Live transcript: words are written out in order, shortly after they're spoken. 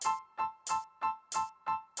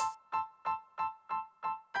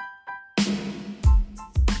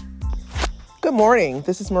Good morning.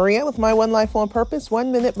 This is Maria with My One Life on Purpose, 1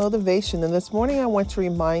 minute motivation. And this morning I want to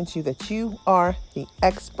remind you that you are the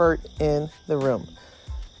expert in the room.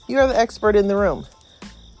 You are the expert in the room.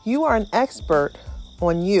 You are an expert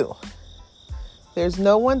on you. There's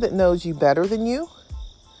no one that knows you better than you.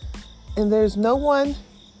 And there's no one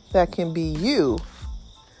that can be you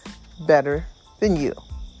better than you.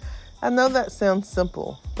 I know that sounds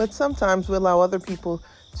simple, but sometimes we allow other people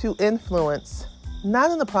to influence,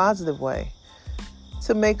 not in a positive way,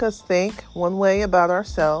 to make us think one way about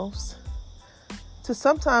ourselves, to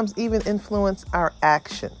sometimes even influence our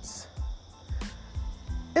actions.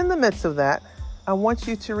 In the midst of that, I want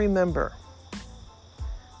you to remember,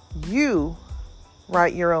 you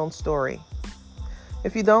write your own story.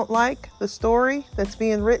 If you don't like the story that's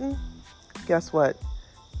being written, guess what?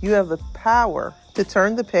 You have the power to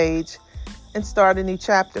turn the page and start a new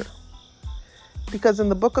chapter. Because in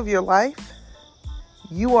the book of your life,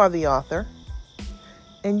 you are the author.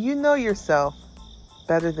 And you know yourself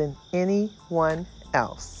better than anyone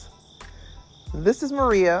else. This is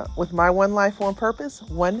Maria with My One Life on Purpose,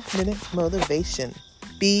 1 minute motivation.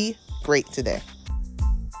 Be great today.